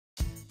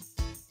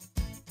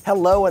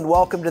Hello and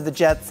welcome to the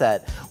Jet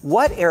Set.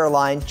 What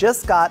airline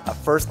just got a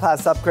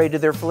first-class upgrade to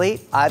their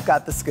fleet? I've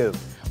got the scoop.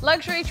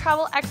 Luxury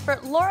travel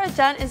expert Laura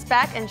Dunn is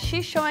back and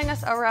she's showing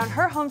us around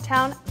her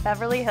hometown,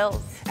 Beverly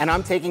Hills. And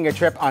I'm taking a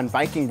trip on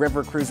Viking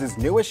River Cruises'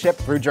 newest ship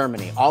through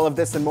Germany. All of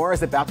this and more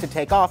is about to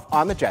take off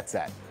on the Jet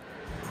Set.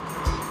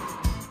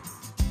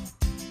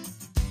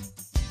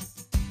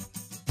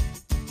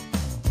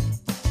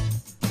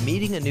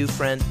 Meeting a new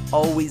friend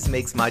always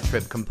makes my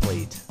trip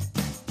complete.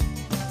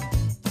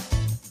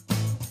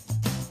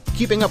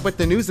 Keeping up with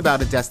the news about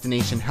a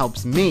destination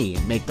helps me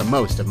make the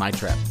most of my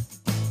trip.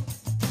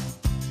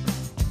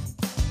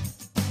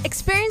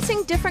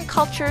 Experiencing different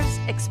cultures,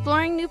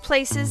 exploring new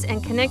places,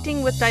 and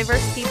connecting with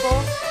diverse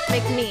people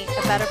make me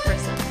a better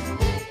person.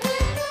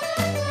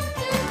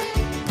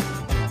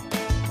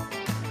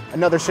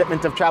 Another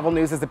shipment of travel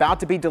news is about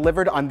to be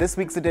delivered on this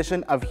week's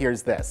edition of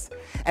Here's This.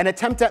 An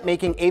attempt at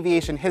making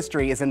aviation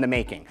history is in the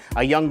making.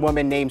 A young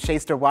woman named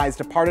Shasta Wise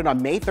departed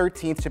on May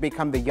 13th to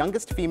become the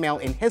youngest female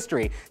in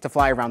history to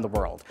fly around the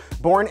world.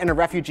 Born in a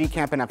refugee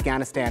camp in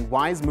Afghanistan,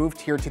 Wise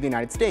moved here to the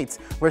United States,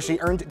 where she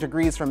earned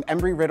degrees from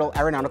Embry-Riddle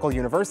Aeronautical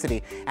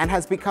University and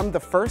has become the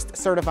first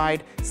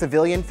certified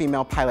civilian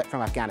female pilot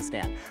from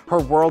Afghanistan. Her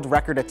world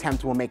record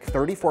attempt will make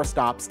 34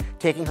 stops,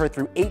 taking her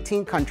through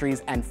 18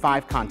 countries and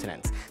 5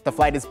 continents. The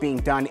flight is being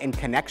done in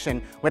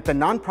connection with the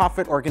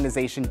nonprofit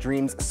organization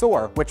Dreams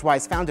Soar, which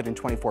Wise founded in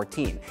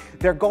 2014.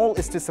 Their goal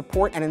is to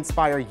support and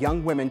inspire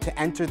young women to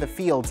enter the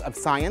fields of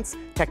science,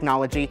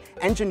 technology,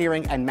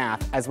 engineering, and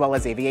math, as well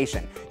as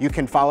aviation. You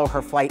can follow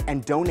her flight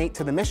and donate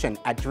to the mission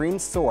at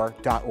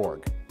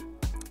dreamsoar.org.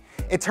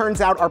 It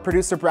turns out our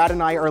producer Brad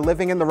and I are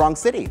living in the wrong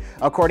city.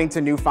 According to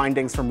new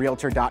findings from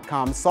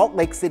Realtor.com, Salt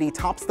Lake City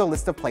tops the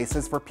list of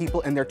places for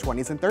people in their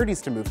 20s and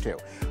 30s to move to.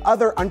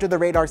 Other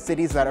under-the-radar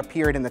cities that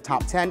appeared in the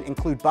top 10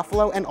 include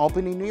Buffalo and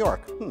Albany, New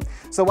York.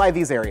 So why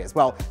these areas?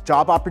 Well,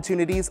 job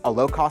opportunities, a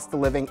low cost of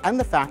living, and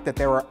the fact that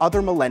there are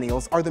other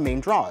millennials are the main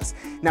draws.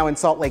 Now in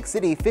Salt Lake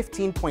City,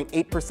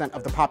 15.8%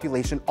 of the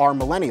population are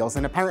millennials,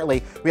 and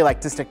apparently we like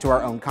to stick to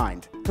our own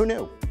kind. Who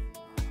knew?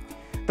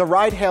 The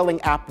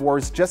ride-hailing app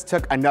wars just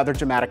took another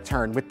dramatic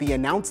turn with the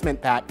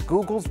announcement that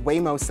Google's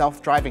Waymo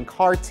self-driving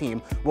car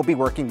team will be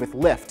working with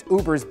Lyft,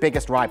 Uber's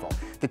biggest rival.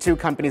 The two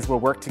companies will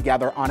work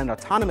together on an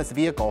autonomous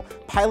vehicle,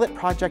 pilot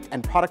project,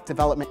 and product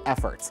development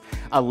efforts.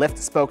 A Lyft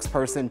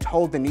spokesperson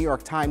told the New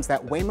York Times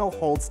that Waymo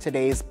holds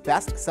today's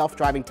best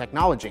self-driving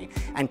technology,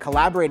 and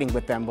collaborating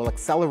with them will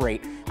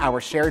accelerate our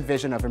shared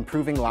vision of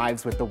improving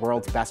lives with the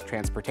world's best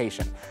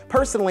transportation.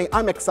 Personally,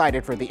 I'm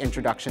excited for the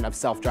introduction of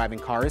self-driving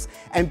cars,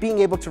 and being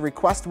able to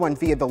request one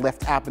via the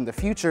Lyft app in the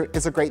future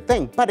is a great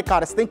thing, but it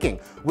got us thinking,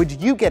 would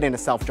you get in a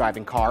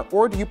self-driving car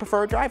or do you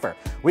prefer a driver?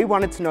 We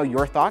wanted to know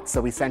your thoughts,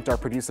 so we sent our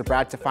producer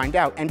Brad to find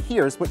out, and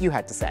here's what you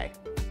had to say.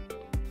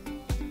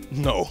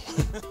 No,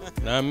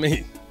 not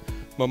me,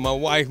 but my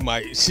wife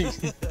might.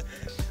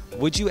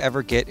 Would you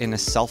ever get in a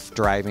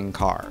self-driving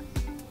car?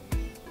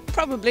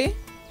 Probably,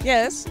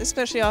 yes,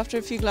 especially after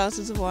a few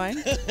glasses of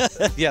wine.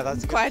 Yeah,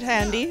 that's quite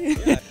handy.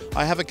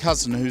 I have a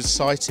cousin who's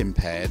sight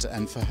impaired,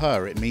 and for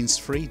her it means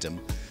freedom,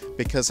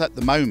 because at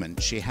the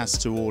moment she has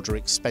to order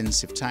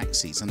expensive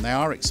taxis, and they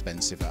are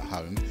expensive at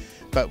home.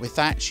 But with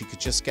that, she could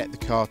just get the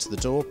car to the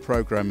door,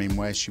 program in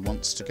where she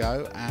wants to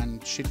go,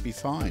 and she'd be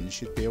fine,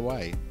 she'd be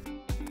away.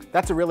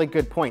 That's a really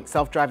good point.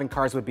 Self-driving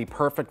cars would be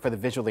perfect for the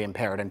visually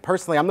impaired, and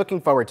personally, I'm looking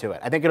forward to it.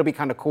 I think it'll be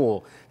kind of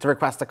cool to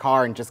request a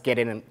car and just get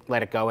in and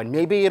let it go, and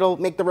maybe it'll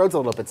make the roads a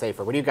little bit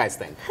safer. What do you guys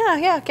think?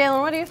 Yeah,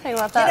 Gailen, what do you think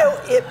about that?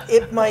 You know,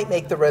 it might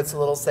make the roads a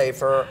little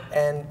safer,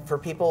 and for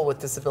people with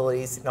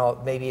disabilities, you know,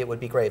 maybe it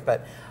would be great,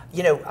 but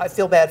you know, I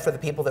feel bad for the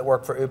people that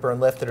work for Uber and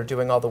Lyft that are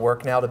doing all the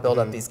work now to build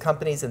up these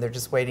companies, and they're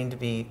just waiting to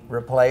be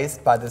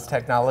replaced by this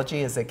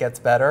technology as it gets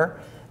better.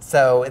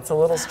 So it's a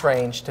little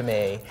strange to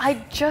me.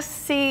 I just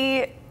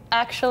see,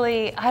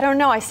 actually, I don't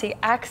know, I see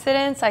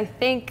accidents, I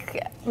think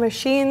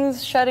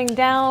machines shutting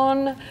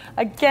down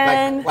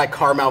again. Like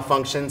car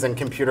malfunctions and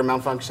computer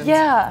malfunctions?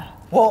 Yeah.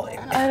 Well,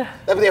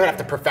 they would have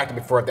to perfect it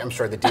before, I'm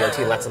sure, the DOT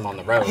lets them on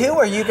the road. Who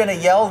are you going to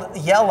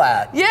yell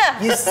at?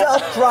 Yeah. You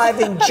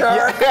self-driving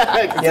jerk. Yeah,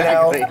 exactly.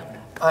 You know?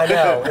 I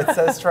know, it's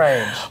so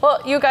strange.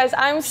 Well, you guys,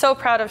 I'm so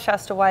proud of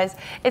Shasta Wise.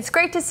 It's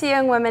great to see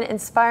young women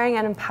inspiring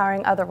and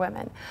empowering other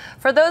women.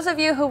 For those of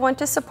you who want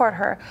to support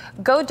her,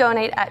 go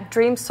donate at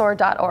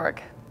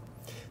dreamsoar.org.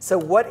 So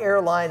what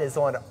airline is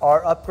on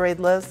our upgrade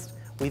list?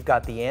 We've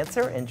got the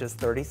answer in just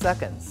 30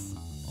 seconds.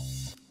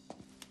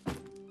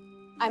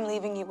 I'm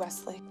leaving you,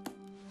 Wesley.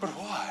 But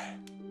why?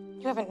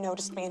 You haven't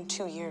noticed me in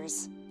 2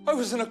 years. I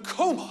was in a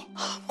coma.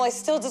 Well, I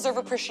still deserve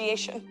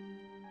appreciation.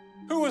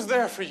 Who was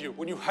there for you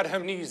when you had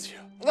amnesia?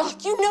 Ugh,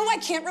 you know I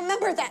can't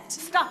remember that.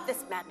 Stop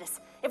this madness.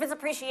 If it's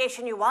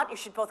appreciation you want, you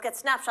should both get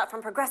Snapshot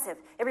from Progressive.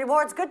 It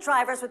rewards good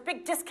drivers with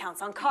big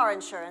discounts on car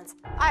insurance.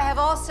 I have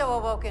also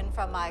awoken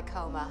from my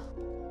coma.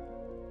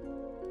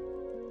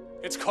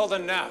 It's called a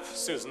nap,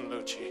 Susan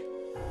Lucci.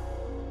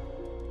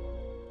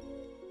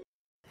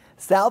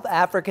 South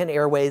African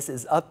Airways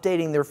is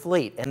updating their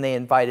fleet, and they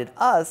invited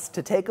us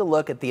to take a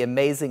look at the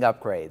amazing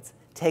upgrades.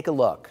 Take a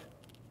look.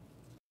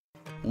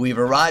 We've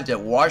arrived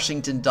at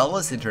Washington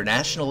Dulles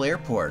International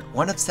Airport,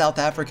 one of South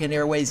African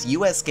Airways'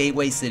 U.S.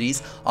 gateway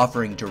cities,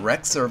 offering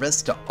direct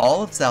service to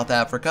all of South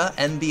Africa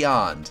and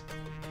beyond.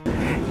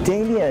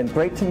 Damien,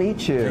 great to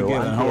meet you. Hey,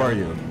 Gailen, how are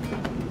you?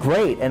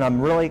 Great, and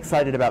I'm really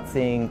excited about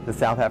seeing the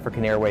South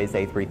African Airways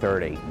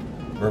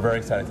A330. We're very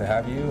excited to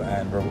have you,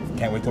 and we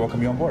can't wait to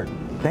welcome you on board.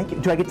 Thank you.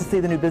 Do I get to see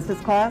the new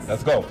business class?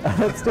 Let's go.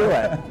 Let's do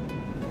it.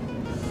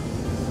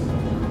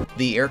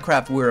 The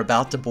aircraft we're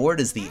about to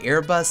board is the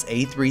Airbus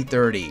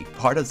A330,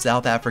 part of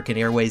South African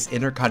Airways'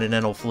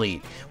 intercontinental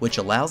fleet, which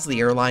allows the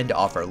airline to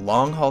offer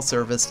long-haul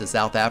service to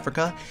South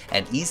Africa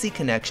and easy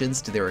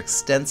connections to their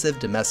extensive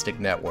domestic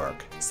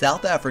network.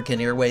 South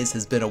African Airways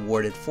has been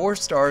awarded 4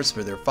 stars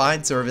for their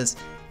fine service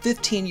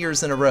 15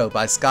 years in a row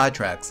by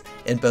Skytrax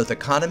in both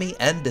economy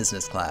and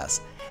business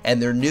class,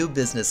 and their new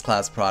business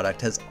class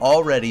product has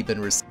already been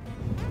received.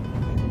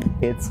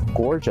 It's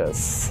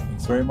gorgeous.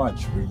 Thanks very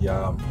much.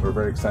 We're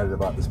very excited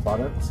about this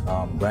product.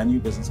 Brand new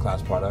business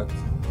class product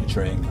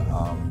featuring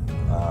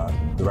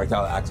direct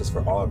aisle access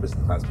for all our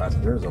business class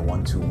passengers, a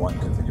 1-to-1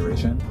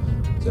 configuration.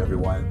 So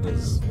everyone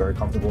is very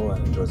comfortable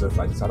and enjoys their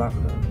flight to South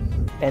Africa.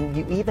 And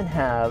you even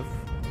have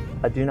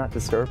a do not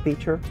disturb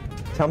feature.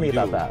 Tell me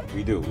about that.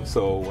 We do.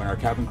 So when our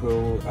cabin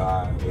crew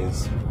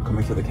is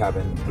coming to the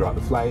cabin throughout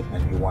the flight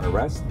and you want to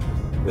rest,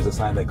 there's a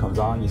sign that comes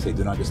on, you say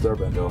do not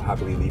disturb, and they'll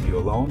happily leave you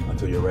alone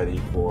until you're ready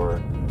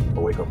for a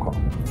wake-up call.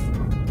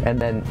 And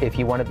then if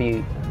you want to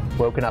be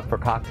woken up for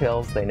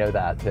cocktails, they know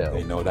that too.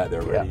 They know that,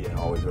 they're ready and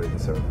always ready to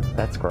serve.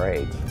 That's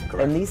great. Correct.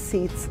 And these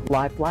seats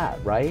lie flat,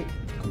 right?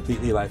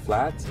 Completely lie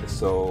flat,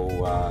 so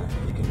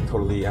you can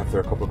totally,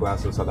 after a couple of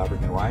glasses of South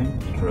African wine,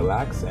 you can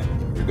relax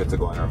and you're good to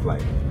go on our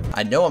flight.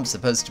 I know I'm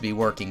supposed to be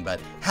working, but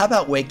how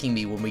about waking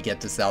me when we get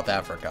to South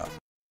Africa?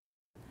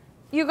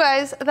 You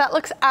guys, that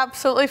looks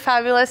absolutely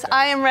fabulous.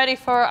 I am ready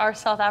for our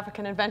South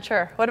African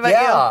adventure. What about you?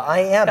 Yeah,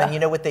 I am. And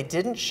you know what they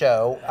didn't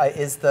show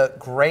is the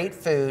great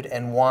food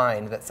and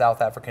wine that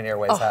South African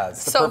Airways has.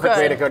 It's the perfect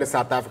way to go to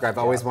South Africa. I've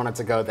always wanted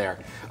to go there.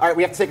 All right,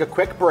 we have to take a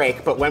quick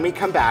break, but when we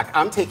come back,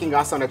 I'm taking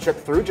us on a trip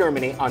through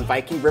Germany on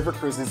Viking River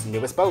Cruises'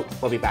 newest boat.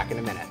 We'll be back in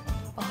a minute.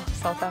 Oh,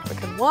 South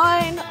African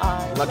wine.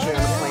 Luxury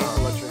on a plane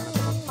for luxury on a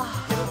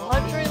boat.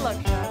 Luxury,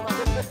 luxury. I love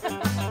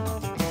it.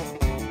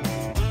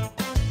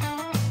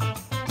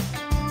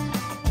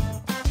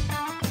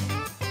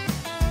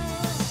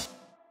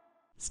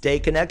 Stay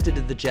connected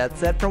to the Jet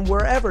Set from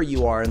wherever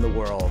you are in the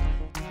world.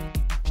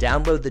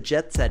 Download the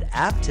Jet Set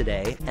app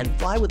today and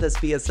fly with us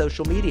via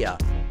social media.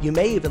 You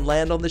may even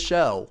land on the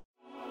show.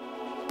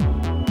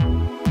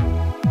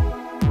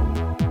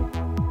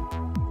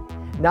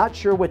 Not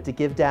sure what to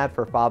give Dad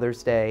for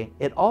Father's Day?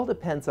 It all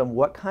depends on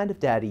what kind of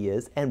dad he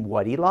is and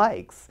what he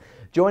likes.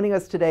 Joining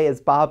us today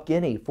is Bob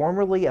Guiney,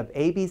 formerly of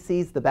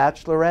ABC's The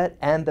Bachelorette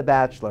and The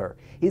Bachelor.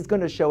 He's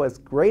going to show us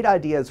great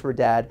ideas for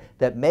Dad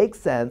that make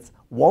sense,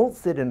 won't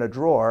sit in a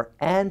drawer,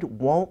 and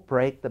won't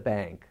break the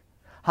bank.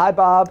 Hi,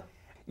 Bob.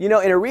 You know,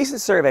 in a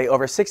recent survey,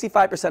 over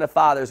 65% of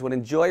fathers would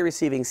enjoy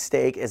receiving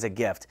steak as a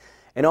gift.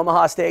 And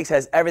Omaha Steaks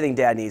has everything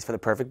Dad needs for the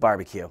perfect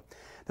barbecue.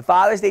 The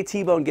Father's Day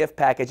T-Bone gift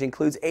package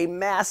includes a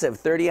massive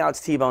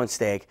 30-ounce T-bone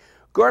steak,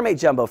 gourmet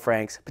jumbo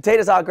franks,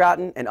 potatoes au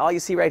gratin, and all you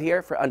see right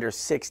here for under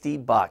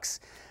 $60.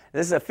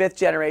 This is a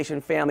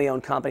 5th-generation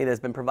family-owned company that has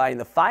been providing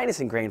the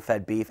finest in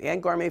grain-fed beef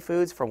and gourmet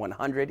foods for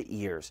 100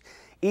 years.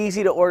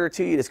 Easy to order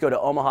too. You just go to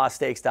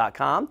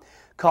omahasteaks.com,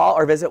 call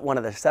or visit one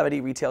of the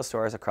 70 retail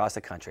stores across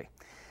the country.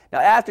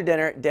 Now after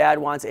dinner, Dad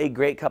wants a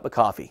great cup of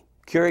coffee.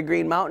 Keurig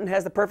Green Mountain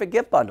has the perfect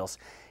gift bundles.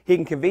 He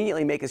can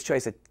conveniently make his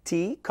choice of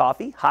tea,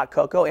 coffee, hot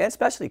cocoa, and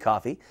specialty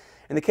coffee.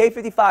 And the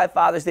K55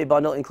 Father's Day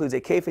bundle includes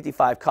a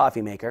K55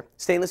 coffee maker,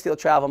 stainless steel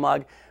travel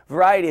mug,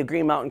 variety of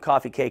Green Mountain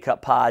coffee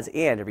K-Cup pods,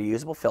 and a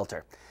reusable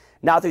filter.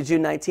 Now through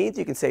June 19th,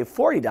 you can save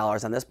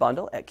 $40 on this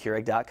bundle at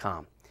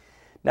Keurig.com.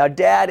 Now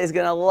Dad is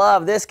going to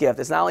love this gift.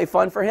 It's not only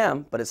fun for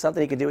him, but it's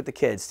something he can do with the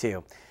kids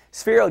too.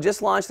 Sphero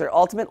just launched their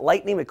Ultimate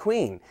Lightning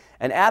McQueen,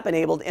 an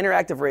app-enabled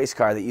interactive race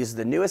car that uses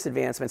the newest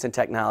advancements in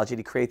technology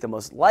to create the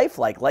most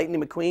lifelike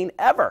Lightning McQueen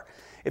ever.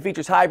 It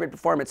features hybrid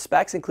performance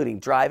specs including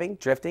driving,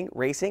 drifting,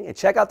 racing, and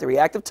check out the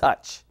reactive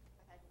touch.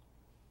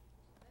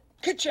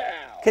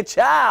 Ka-chow!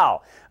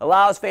 Ka-chow!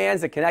 Allows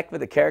fans to connect with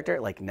the character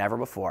like never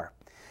before.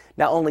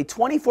 Now only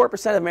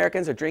 24% of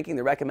Americans are drinking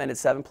the recommended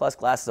 7+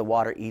 glasses of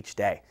water each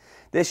day.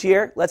 This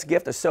year, let's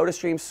gift a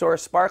SodaStream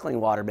Source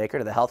sparkling water maker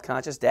to the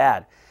health-conscious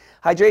dad.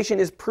 Hydration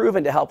is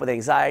proven to help with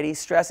anxiety,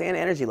 stress, and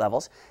energy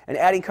levels, and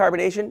adding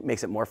carbonation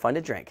makes it more fun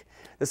to drink.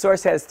 The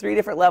Source has 3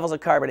 different levels of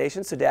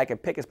carbonation, so Dad can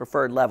pick his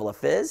preferred level of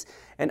fizz,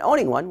 and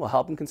owning one will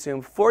help him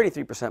consume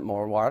 43%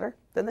 more water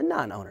than the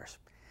non-owners.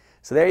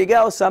 So there you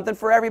go, something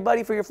for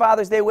everybody for your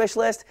Father's Day wish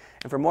list,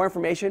 and for more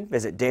information,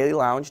 visit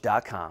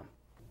dailylounge.com.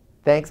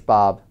 Thanks,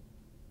 Bob.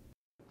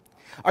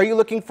 Are you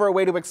looking for a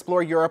way to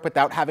explore Europe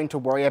without having to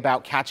worry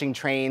about catching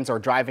trains or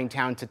driving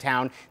town to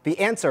town? The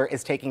answer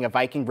is taking a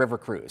Viking river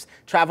cruise.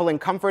 Travel in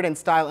comfort and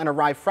style and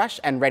arrive fresh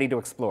and ready to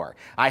explore.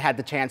 I had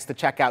the chance to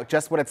check out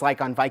just what it's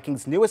like on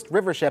Viking's newest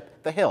river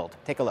ship, the Hild.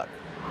 Take a look.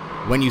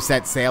 When you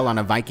set sail on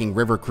a Viking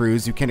river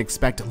cruise, you can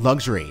expect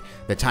luxury,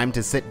 the time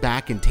to sit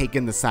back and take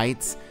in the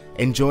sights,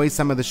 enjoy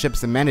some of the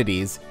ship's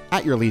amenities,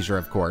 at your leisure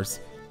of course,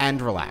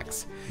 and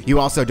relax. You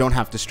also don't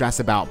have to stress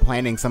about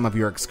planning some of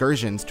your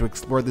excursions to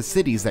explore the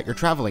cities that you're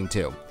traveling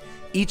to.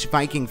 Each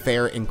Viking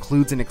fare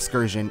includes an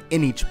excursion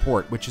in each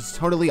port, which is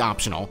totally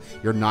optional.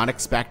 You're not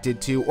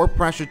expected to or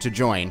pressured to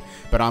join,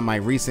 but on my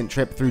recent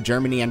trip through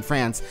Germany and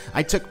France,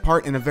 I took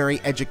part in a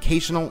very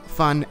educational,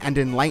 fun, and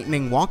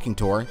enlightening walking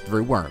tour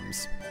through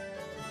Worms.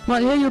 Well,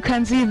 here you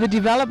can see the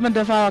development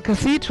of our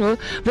cathedral.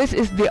 This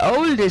is the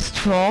oldest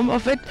form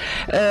of it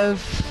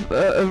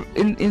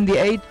in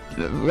the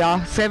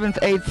 7th,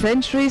 8th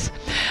centuries,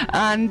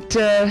 and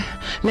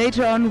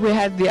later on we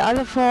had the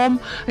other form.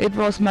 It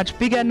was much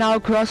bigger now,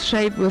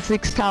 cross-shaped with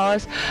 6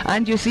 towers,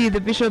 and you see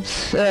the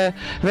bishop's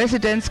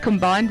residence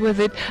combined with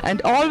it,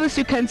 and always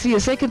you can see a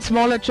second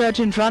smaller church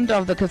in front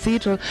of the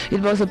cathedral. It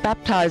was a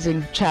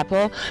baptizing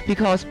chapel,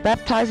 because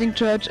baptizing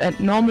church and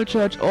normal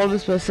church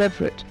always were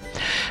separate.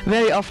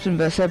 Very often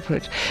were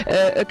separate.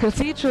 A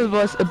cathedral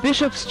was a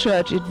bishop's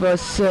church. It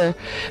was a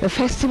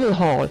festival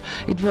hall.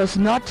 It was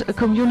not a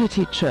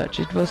community church.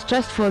 It was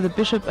just for the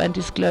bishop and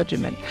his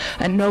clergymen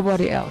and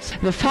nobody else.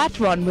 The fat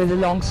one with the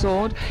long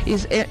sword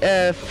is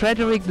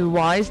Frederick the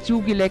Wise,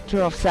 Duke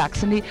Elector of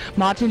Saxony,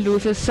 Martin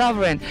Luther's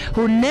sovereign,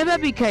 who never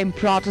became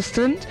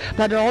Protestant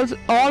but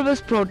always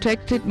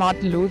protected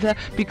Martin Luther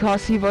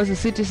because he was a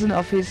citizen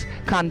of his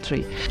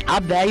country.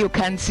 Up there you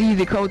can see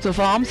the coats of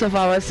arms of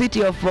our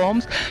city of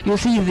Worms. You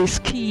see this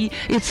key,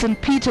 it's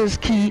St. Peter's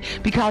key,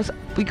 because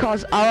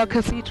our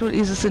cathedral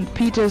is a St.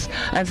 Peter's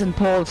and St.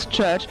 Paul's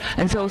church,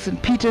 and so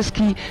St. Peter's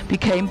key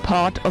became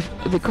part of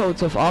the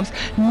coats of arms,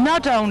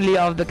 not only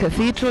of the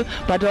cathedral,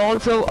 but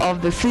also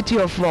of the city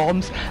of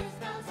Worms.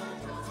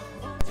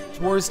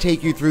 Tours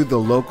take you through the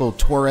local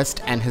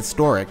tourist and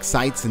historic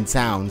sights and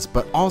sounds,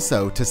 but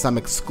also to some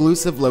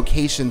exclusive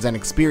locations and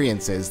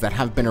experiences that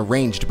have been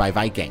arranged by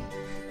Viking.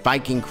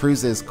 Viking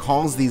Cruises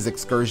calls these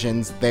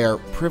excursions their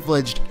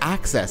privileged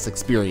access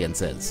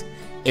experiences.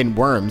 In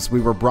Worms,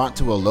 we were brought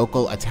to a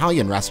local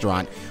Italian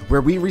restaurant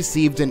where we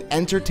received an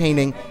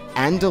entertaining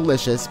and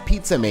delicious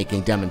pizza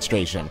making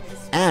demonstration,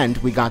 and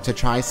we got to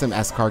try some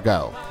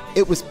escargot.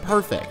 It was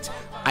perfect.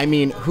 I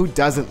mean, who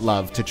doesn't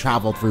love to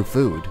travel through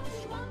food?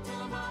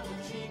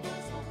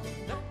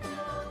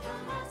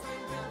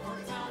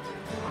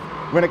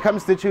 When it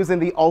comes to choosing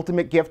the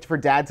ultimate gift for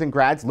dads and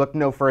grads, look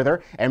no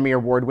further. Emmy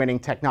Award-winning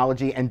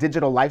technology and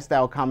digital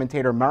lifestyle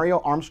commentator Mario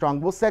Armstrong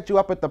will set you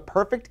up with the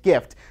perfect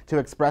gift to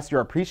express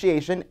your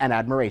appreciation and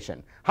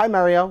admiration. Hi,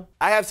 Mario.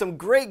 I have some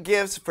great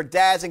gifts for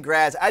dads and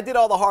grads. I did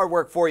all the hard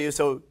work for you,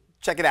 so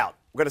check it out.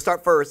 We're going to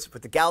start first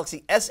with the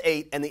Galaxy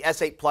S8 and the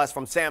S8 Plus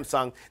from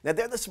Samsung. Now,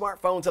 they're the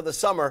smartphones of the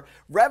summer.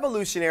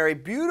 Revolutionary,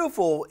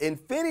 beautiful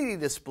infinity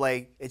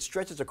display. It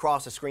stretches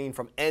across the screen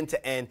from end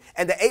to end.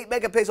 And the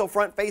 8-megapixel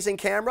front-facing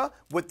camera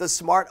with the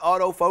smart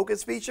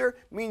autofocus feature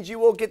means you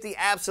will get the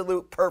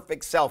absolute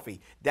perfect selfie.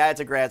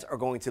 Dads and grads are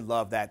going to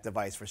love that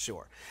device for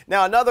sure.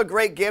 Now, another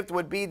great gift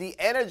would be the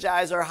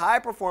Energizer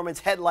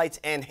high-performance headlights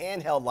and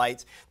handheld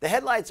lights. The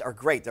headlights are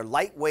great. They're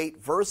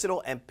lightweight,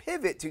 versatile, and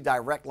pivot to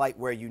direct light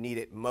where you need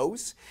it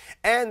most.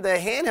 And the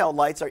handheld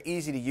lights are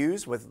easy to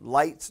use with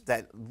lights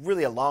that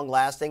really are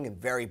long-lasting and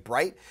very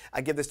bright.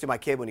 I give this to my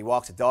kid when he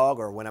walks a dog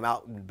or when I'm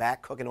out and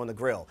back cooking on the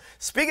grill.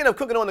 Speaking of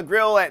cooking on the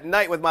grill at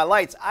night with my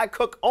lights, I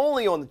cook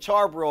only on the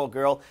Charbroil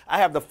grill. I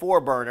have the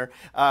 4-burner.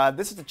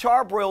 This is the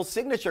Charbroil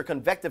signature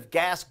convective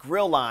gas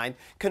grill line.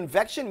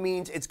 Convection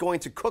means it's going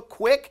to cook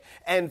quick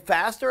and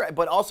faster,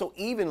 but also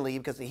evenly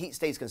because the heat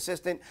stays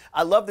consistent.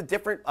 I love the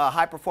different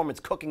high-performance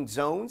cooking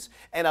zones,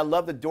 and I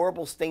love the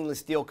durable stainless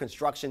steel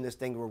construction. This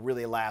thing will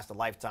really last a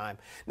lifetime.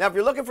 Now, if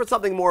you're looking for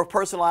something more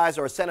personalized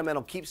or a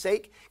sentimental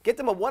keepsake, get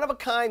them a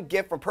one-of-a-kind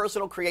gift from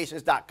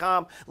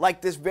personalcreations.com,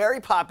 like this very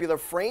popular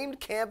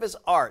framed canvas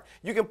art.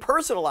 You can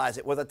personalize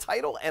it with a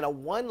title and a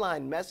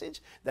one-line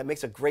message that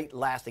makes a great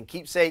lasting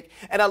keepsake.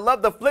 And I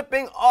love the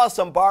flipping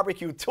awesome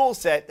barbecue tool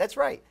set. That's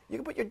right. You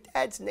can put your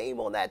dad's name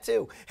on that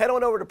too. Head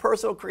on over to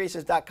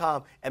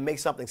personalcreations.com and make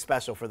something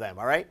special for them,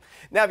 all right?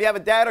 Now, if you have a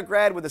dad or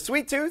grad with a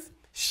sweet tooth,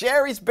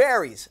 Sherry's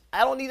Berries.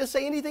 I don't need to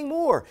say anything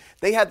more.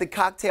 They have the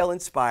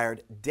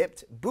cocktail-inspired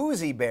dipped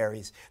boozy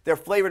berries. They're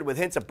flavored with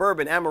hints of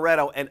bourbon,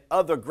 amaretto, and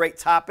other great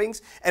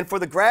toppings. And for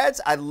the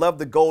grads, I love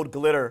the gold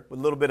glitter with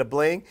a little bit of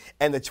bling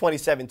and the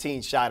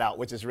 2017 shout out,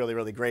 which is really,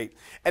 really great.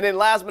 And then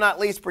last but not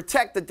least,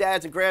 protect the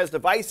dads and grads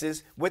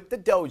devices with the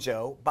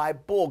Dojo by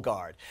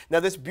BullGuard. Now,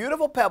 this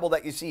beautiful pebble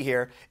that you see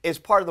here is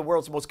part of the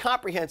world's most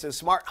comprehensive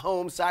smart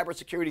home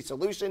cybersecurity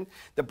solution.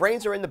 The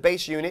brains are in the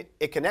base unit.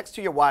 It connects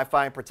to your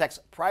Wi-Fi and protects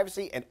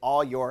privacy and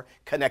all your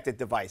connected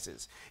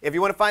devices. If you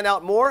want to find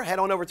out more, head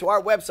on over to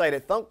our website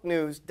at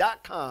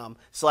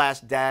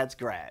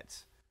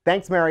thunknews.com/dadsgrads.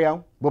 Thanks,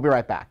 Mario. We'll be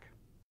right back.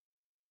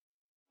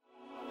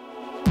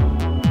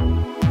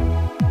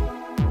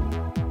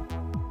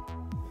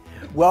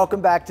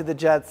 Welcome back to the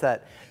Jet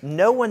Set.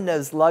 No one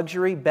knows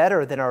luxury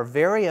better than our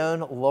very own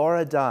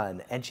Laura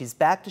Dunn, and she's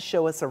back to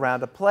show us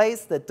around a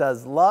place that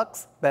does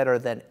luxe better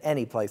than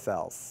any place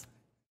else.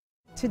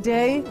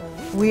 Today,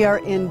 we are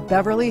in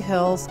Beverly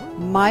Hills,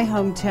 my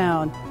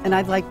hometown, and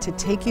I'd like to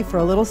take you for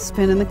a little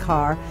spin in the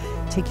car,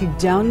 take you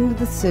down into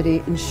the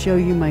city and show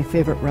you my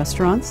favorite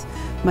restaurants,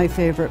 my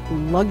favorite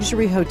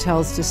luxury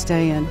hotels to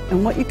stay in,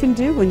 and what you can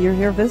do when you're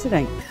here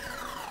visiting.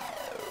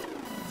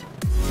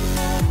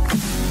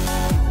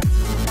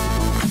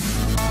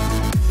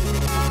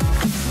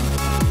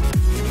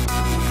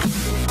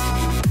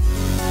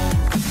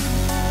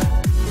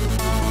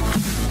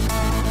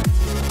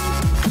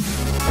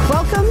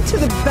 Welcome to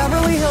the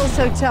Beverly Hills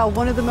Hotel,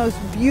 one of the most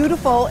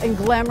beautiful and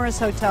glamorous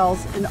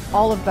hotels in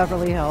all of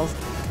Beverly Hills.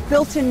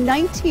 Built in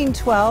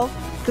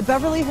 1912, the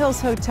Beverly Hills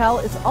Hotel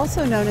is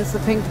also known as the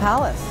Pink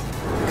Palace.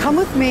 Come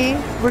with me,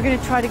 we're going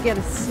to try to get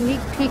a sneak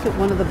peek at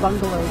one of the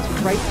bungalows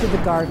right through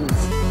the gardens.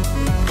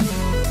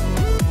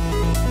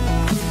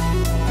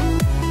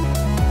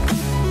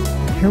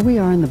 Here we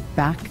are in the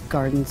back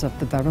gardens of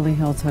the Beverly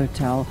Hills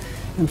Hotel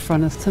in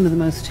front of some of the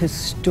most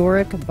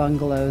historic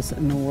bungalows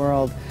in the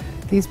world.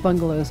 These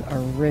bungalows are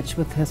rich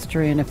with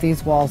history, and if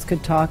these walls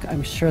could talk,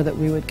 I'm sure that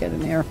we would get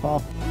an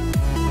earful.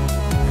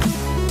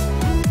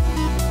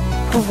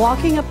 We're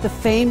walking up the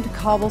famed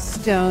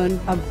cobblestone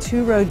of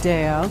Two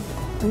Rodeo,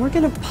 and we're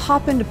going to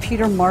pop into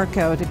Peter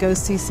Marco to go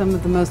see some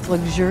of the most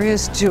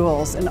luxurious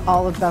jewels in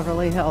all of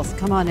Beverly Hills.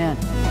 Come on in.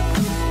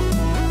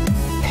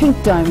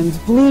 Pink diamonds,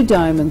 blue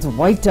diamonds,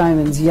 white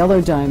diamonds, yellow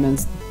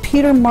diamonds.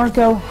 Peter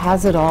Marco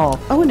has it all.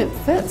 Oh, and it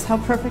fits. How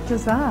perfect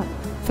is that?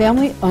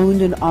 Family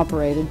owned and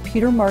operated,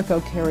 Peter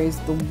Marco carries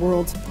the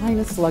world's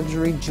finest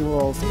luxury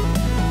jewels.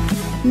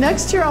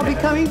 Next year I'll be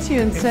coming to you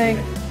and saying,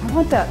 I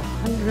want that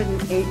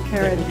 108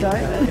 carat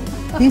diamond.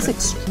 These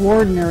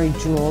extraordinary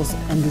jewels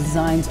and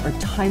designs are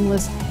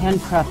timeless,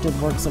 handcrafted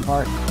works of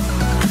art.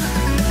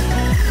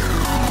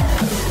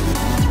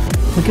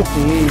 Look at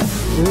these.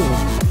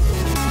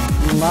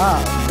 Ooh.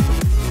 Love.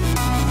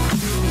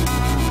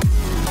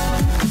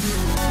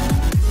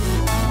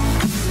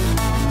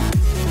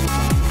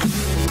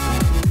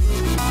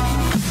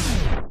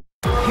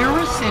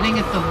 Sitting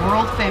at the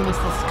world-famous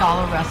La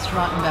Scala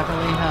restaurant in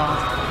Beverly Hills.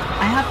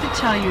 I have to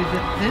tell you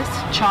that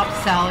this chopped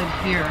salad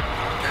here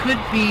could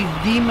be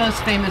the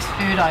most famous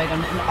food item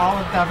in all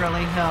of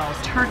Beverly Hills.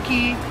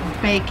 Turkey,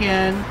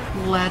 bacon,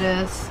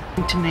 lettuce,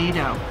 and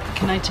tomato.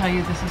 Can I tell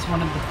you, this is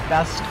one of the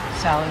best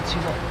salads you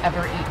will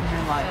ever eat in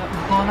your life.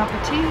 Bon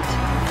appetit!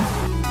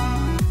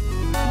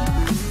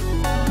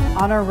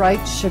 On our right,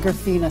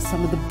 Sugarfina,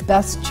 some of the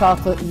best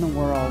chocolate in the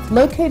world.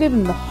 Located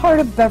in the heart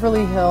of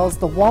Beverly Hills,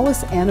 the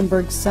Wallace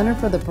Annenberg Center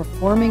for the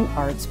Performing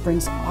Arts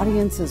brings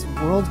audiences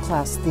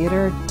world-class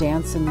theater,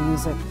 dance, and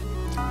music.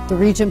 The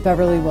Regent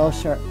Beverly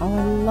Wilshire. Oh,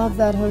 I love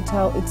that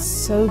hotel. It's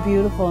so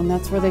beautiful, and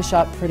that's where they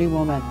shot Pretty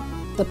Woman.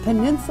 The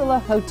Peninsula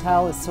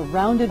Hotel is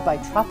surrounded by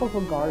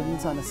tropical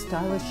gardens on a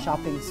stylish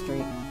shopping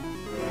street.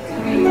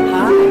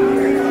 Hi.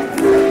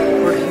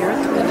 We're here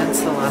at the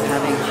Peninsula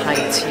having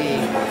high tea.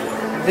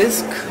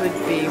 This could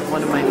be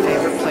one of my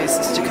favorite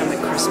places to come at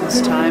Christmas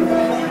time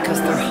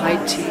because their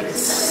high tea is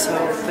so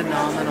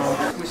phenomenal.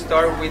 We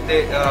start with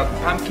the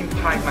pumpkin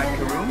pie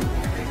macaroon,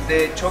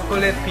 the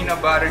chocolate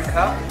peanut butter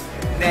cup,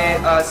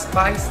 the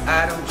spice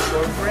atom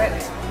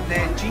shortbread,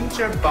 the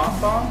ginger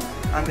bonbon,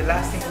 and the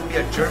last thing will be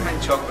a German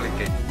chocolate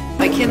cake.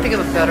 I can't think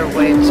of a better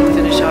way to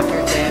finish off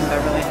your day in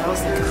Beverly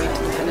Hills than coming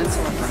to the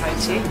Peninsula for high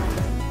tea.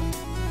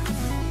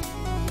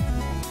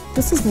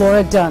 This is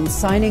Laura Dunn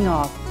signing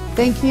off.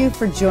 Thank you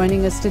for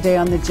joining us today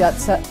on the Jet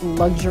Set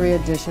Luxury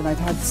Edition. I've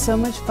had so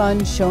much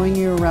fun showing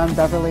you around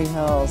Beverly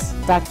Hills.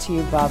 Back to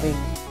you, Bobby.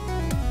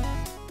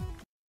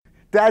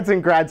 Dads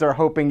and grads are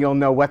hoping you'll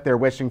know what they're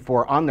wishing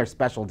for on their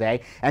special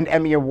day, and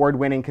Emmy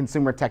Award-winning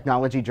consumer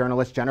technology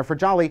journalist Jennifer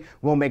Jolly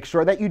will make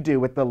sure that you do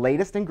with the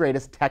latest and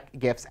greatest tech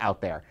gifts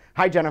out there.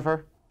 Hi,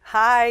 Jennifer.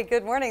 Hi,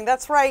 good morning.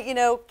 That's right, you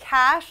know,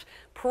 cash,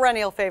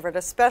 perennial favorite,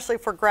 especially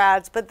for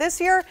grads. But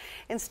this year,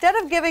 instead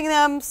of giving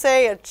them,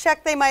 say, a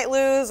check they might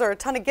lose or a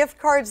ton of gift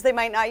cards they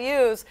might not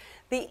use,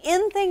 the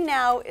in thing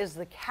now is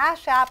the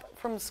Cash app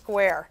from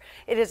Square.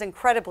 It is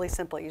incredibly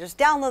simple. You just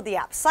download the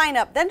app, sign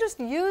up, then just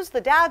use the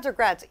dad's or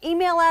grad's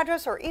email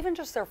address or even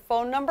just their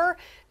phone number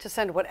to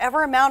send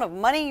whatever amount of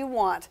money you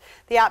want.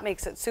 The app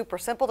makes it super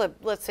simple to,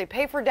 let's say,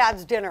 pay for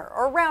dad's dinner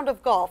or a round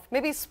of golf,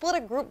 maybe split a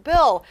group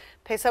bill,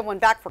 pay someone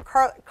back for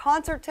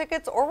concert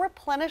tickets, or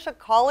replenish a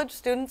college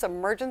student's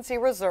emergency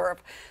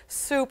reserve.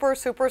 Super,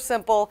 super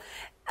simple.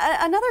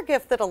 Another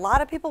gift that a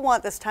lot of people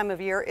want this time of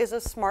year is a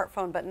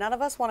smartphone, but none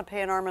of us want to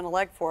pay an arm and a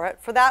leg for it.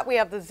 For that, we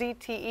have the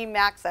ZTE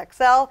Max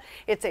XL.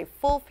 It's a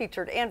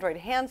full-featured Android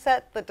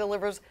handset that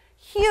delivers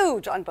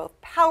huge on both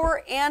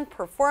power and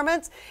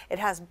performance. It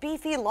has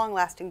beefy,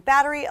 long-lasting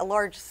battery, a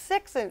large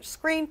 6-inch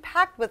screen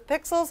packed with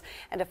pixels,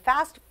 and a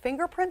fast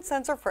fingerprint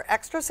sensor for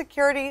extra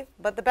security.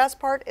 But the best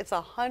part, it's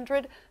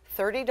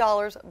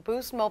 $130.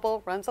 Boost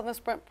Mobile runs on the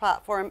Sprint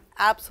platform.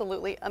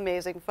 Absolutely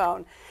amazing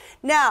phone.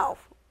 Now,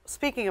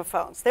 speaking of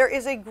phones, there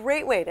is a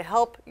great way to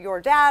help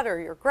your dad or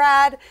your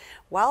grad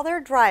while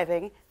they're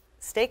driving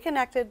stay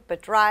connected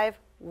but drive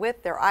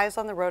with their eyes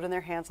on the road and their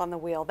hands on the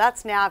wheel.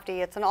 That's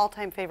Navdy. It's an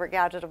all-time favorite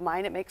gadget of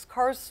mine. It makes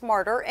cars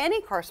smarter, any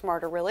car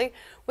smarter really,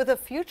 with a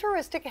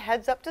futuristic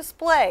heads-up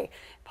display.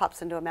 It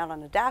pops into a mount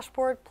on the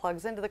dashboard,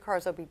 plugs into the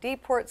car's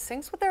OBD port,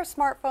 syncs with their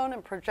smartphone,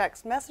 and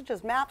projects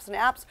messages, maps, and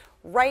apps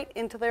right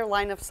into their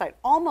line of sight,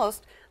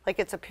 almost like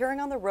it's appearing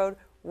on the road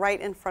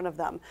right in front of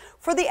them.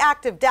 For the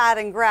active dad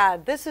and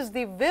grad, this is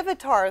the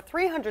Vivitar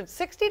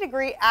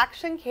 360-degree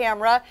action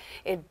camera.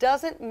 It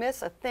doesn't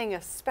miss a thing,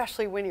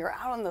 especially when you're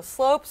out on the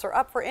slopes or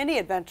up for any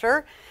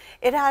adventure.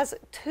 It has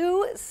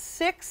two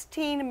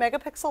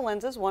 16-megapixel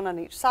lenses, one on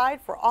each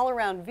side for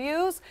all-around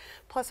views,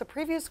 plus a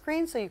preview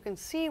screen so you can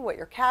see what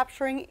you're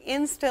capturing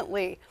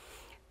instantly.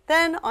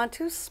 Then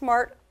onto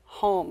smart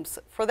homes.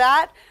 For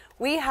that,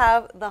 we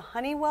have the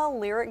Honeywell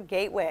Lyric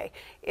Gateway.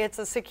 It's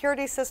a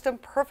security system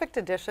perfect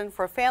edition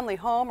for a family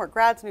home or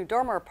grad's new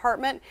dorm or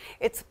apartment.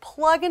 It's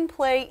plug and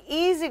play,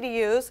 easy to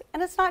use,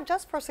 and it's not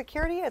just for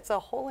security, it's a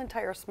whole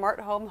entire smart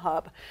home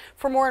hub.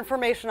 For more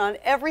information on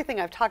everything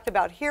I've talked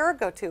about here,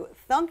 go to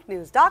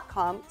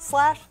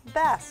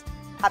thunknews.com/best.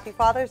 Happy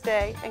Father's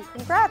Day and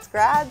congrats,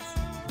 grads.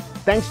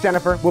 Thanks,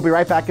 Jennifer. We'll be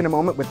right back in a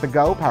moment with The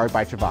Go, powered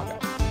by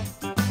Trivago.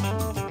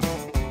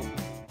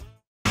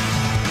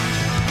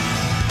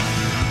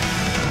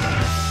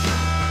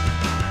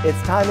 It's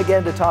time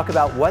again to talk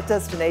about what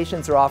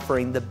destinations are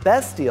offering the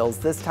best deals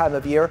this time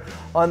of year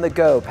on The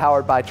Go,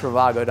 powered by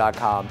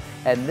Trivago.com.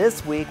 And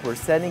this week, we're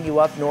sending you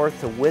up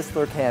north to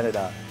Whistler,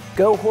 Canada.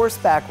 Go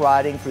horseback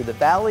riding through the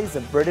valleys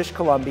of British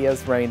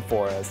Columbia's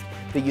rainforest.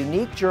 The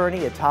unique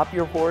journey atop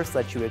your horse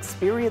lets you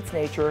experience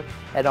nature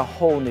in a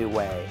whole new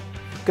way.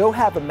 Go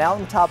have a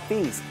mountaintop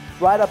feast.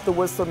 Ride up the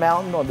Whistler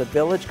Mountain on the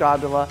Village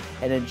Gondola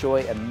and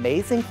enjoy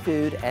amazing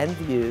food and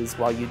views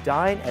while you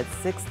dine at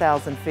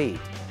 6,000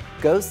 feet.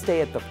 Go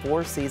stay at the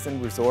Four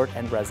Seasons Resort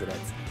and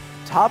Residence.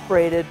 Top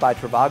rated by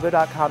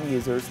Trivago.com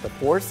users, the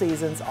Four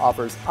Seasons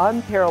offers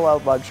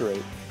unparalleled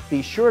luxury.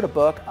 Be sure to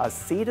book a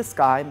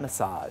sea-to-sky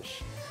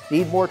massage.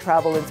 Need more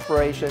travel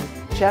inspiration?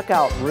 Check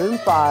out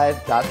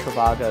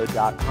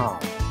room5.trivago.com.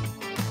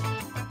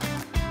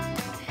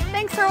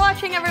 Thanks for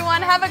watching,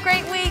 everyone. Have a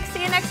great week.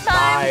 See you next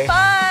time. Bye.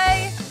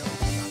 Bye.